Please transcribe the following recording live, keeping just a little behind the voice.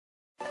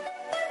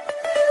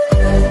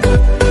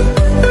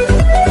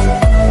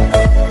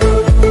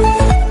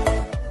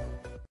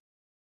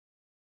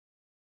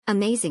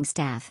Amazing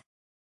staff.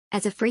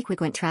 As a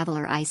frequent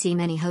traveler, I see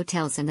many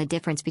hotels, and the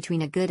difference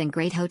between a good and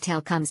great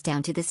hotel comes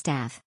down to the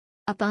staff.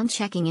 Upon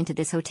checking into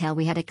this hotel,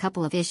 we had a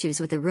couple of issues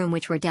with the room,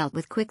 which were dealt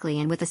with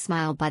quickly and with a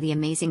smile by the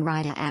amazing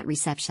Rida at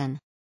reception.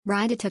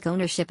 Rida took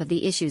ownership of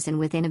the issues, and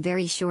within a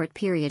very short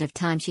period of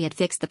time she had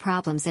fixed the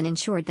problems and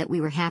ensured that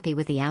we were happy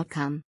with the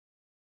outcome.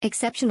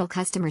 Exceptional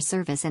customer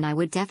service, and I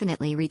would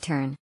definitely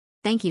return.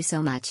 Thank you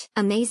so much.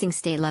 Amazing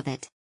stay, love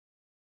it.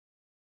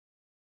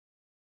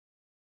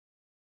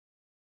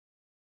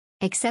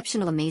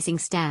 Exceptional, amazing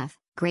staff,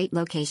 great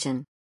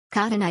location.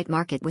 Kata night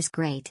market was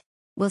great.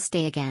 We'll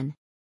stay again.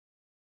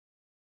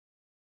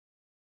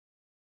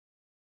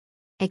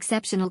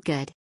 Exceptional,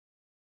 good.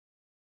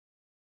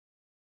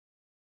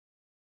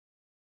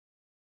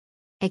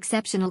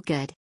 Exceptional,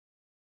 good.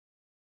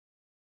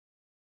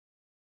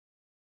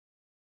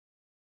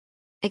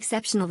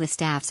 Exceptional, the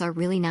staffs are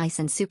really nice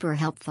and super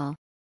helpful.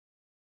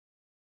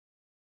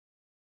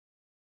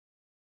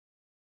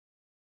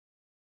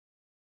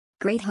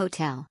 Great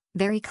hotel,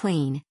 very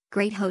clean.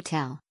 Great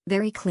hotel,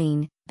 very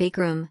clean. Big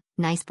room,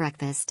 nice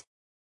breakfast.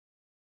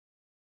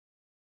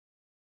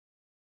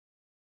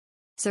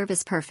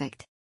 Service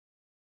perfect.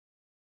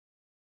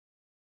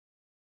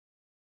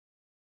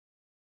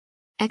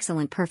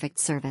 Excellent, perfect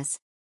service.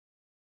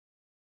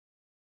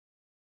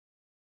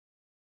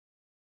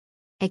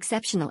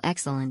 Exceptional,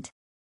 excellent.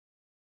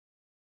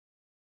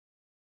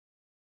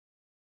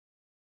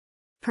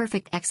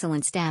 Perfect,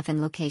 excellent staff and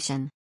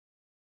location.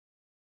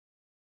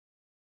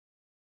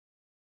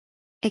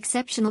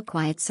 Exceptional,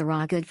 quiet,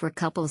 Sarah, good for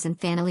couples and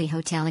family.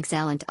 Hotel,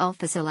 excellent, all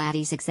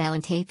facilities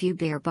excellent. A few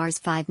beer bars,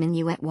 5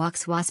 minuet walk,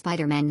 swa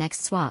Spider-Man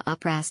next swa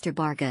up raster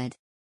bar, good.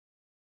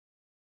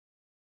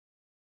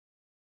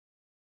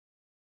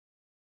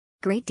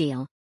 Great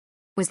deal.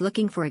 Was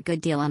looking for a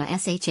good deal on a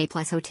SHA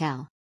Plus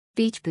hotel.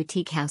 Beach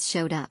boutique house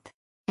showed up.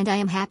 And I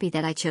am happy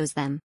that I chose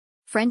them.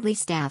 Friendly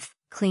staff,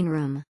 clean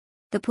room.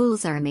 The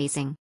pools are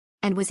amazing.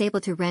 And was able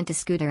to rent a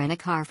scooter and a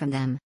car from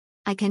them.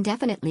 I can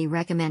definitely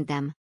recommend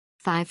them.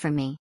 5 from me.